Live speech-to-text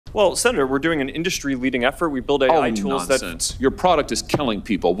Well, Senator, we're doing an industry-leading effort. We build AI tools nonsense. Your product is killing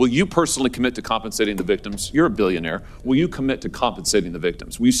people. Will you personally commit to compensating the victims? You're a billionaire. Will you commit to compensating the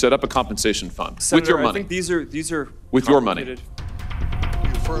victims? Will you set up a compensation fund Senator, with your money? I think these are with your money. You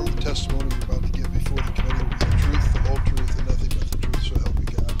affirm the testimony you're about to give before the committee will be the truth, the whole truth, and nothing but the truth, so help you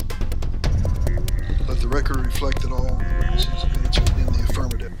God. Let the record reflect that all witnesses have answered in the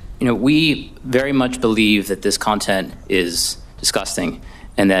affirmative. You know, we very much believe that this content is disgusting,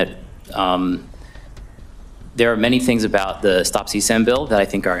 and that there are many things about the Stop CSAM bill that I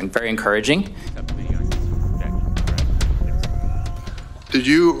think are very encouraging. Did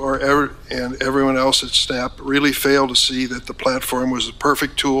you and everyone else at SNAP really fail to see that the platform was the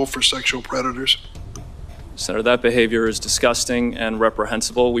perfect tool for sexual predators? Senator, that behavior is disgusting and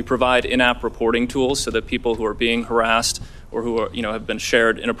reprehensible. We provide in-app reporting tools so that people who are being harassed or who are, have been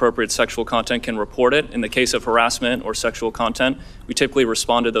shared inappropriate sexual content can report it. In the case of harassment or sexual content, we typically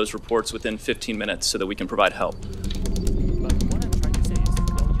respond to those reports within 15 minutes so that we can provide help.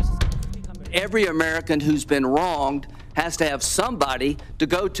 Every American who's been wronged has to have somebody to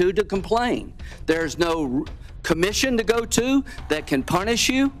go to complain. There's no commission to go to that can punish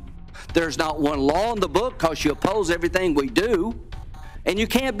you. There's not one law in the book because you oppose everything we do, and you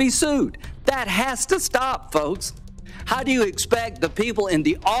can't be sued. That has to stop, folks. How do you expect the people in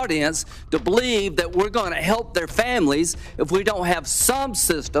the audience to believe that we're going to help their families if we don't have some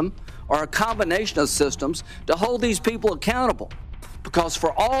system or a combination of systems to hold these people accountable? Because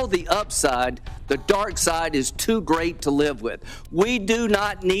for all the upside, the dark side is too great to live with. We do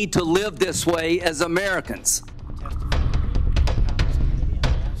not need to live this way as Americans.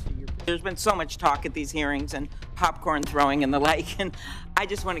 There's been so much talk at these hearings and popcorn throwing and the like, and I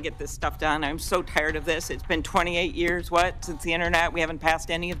just want to get this stuff done. I'm so tired of this. It's been 28 years, since the internet. We haven't passed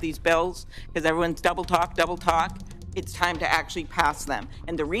any of these bills because everyone's double talk. It's time to actually pass them.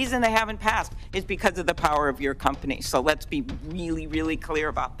 And the reason they haven't passed is because of the power of your company. So let's be really, really clear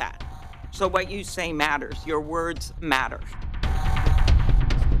about that. So what you say matters. Your words matter.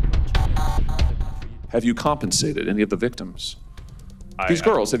 Have you compensated any of the victims? These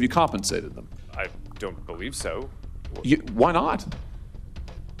girls, have you compensated them? I don't believe so. Why not?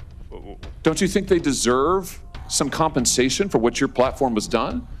 Don't you think they deserve some compensation for what your platform has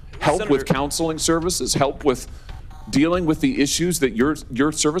done? Help Senator, with counseling services, help with dealing with the issues that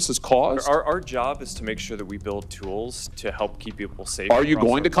your service has caused? Our job is to make sure that we build tools to help keep people safe. Are you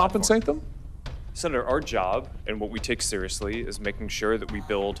going to compensate them? Senator, our job and what we take seriously is making sure that we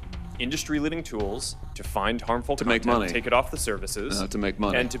build industry-leading tools to find harmful content, make money, take it off the services, to make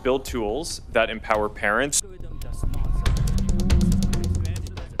money, and to build tools that empower parents.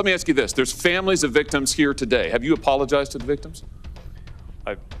 Let me ask you this. There's families of victims here today. Have you apologized to the victims?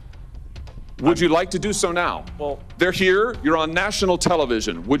 Would you like to do so now? Well, they're here. You're on national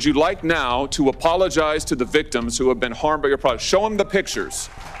television. Would you like now to apologize to the victims who have been harmed by your product? Show them the pictures.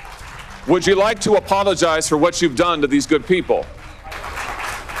 Would you like to apologize for what you've done to these good people?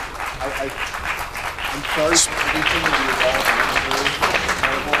 I'm sorry for everything that you've all been through.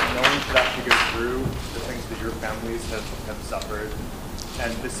 No one should have to go through the things that your families have suffered.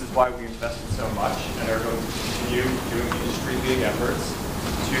 And this is why we invested so much and are going to continue doing industry-leading efforts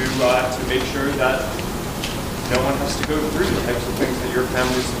to make sure that no one has to go through the types of things that your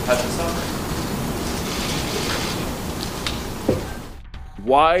families have had to suffer.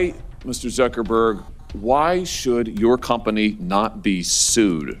 Why, Mr. Zuckerberg, why should your company not be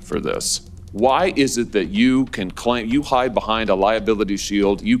sued for this? Why is it that you can claim, you hide behind a liability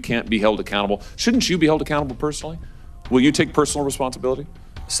shield, you can't be held accountable? Shouldn't you be held accountable personally? Will you take personal responsibility?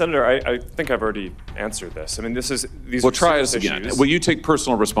 Senator, I think I've already answered this. I mean, these well, are try this serious again. issues. Will you take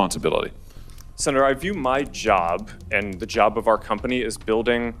personal responsibility? Senator, I view my job and the job of our company as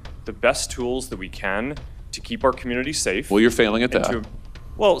building the best tools that we can to keep our community safe. Well, you're failing at that.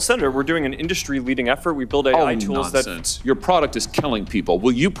 Well, Senator, we're doing an industry-leading effort. We build AI tools nonsense. Your product is killing people.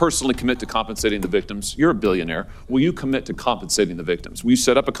 Will you personally commit to compensating the victims? You're a billionaire. Will you commit to compensating the victims? Will you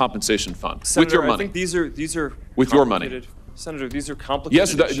set up a compensation fund Senator, with your money? I think these are with your money. Senator, these are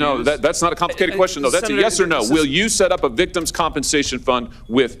complicated issues. No, that's not a complicated question, though. That's Senator, a yes or no. Will you set up a victims' compensation fund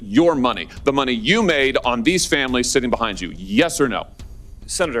with your money, the money you made on these families sitting behind you? Yes or no?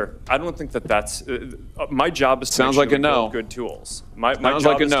 Senator, I don't think that's my job is to Sounds make like sure a no. build good tools. My Sounds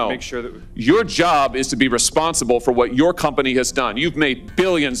job like a is no. to make sure that your job is to be responsible for what your company has done. You've made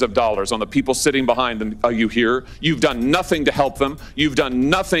billions of dollars on the people sitting behind them. Are you here? You've done nothing to help them. You've done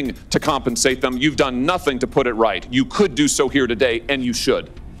nothing to compensate them. You've done nothing to put it right. You could do so here today, and you should.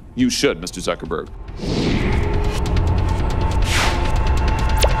 You should, Mr. Zuckerberg.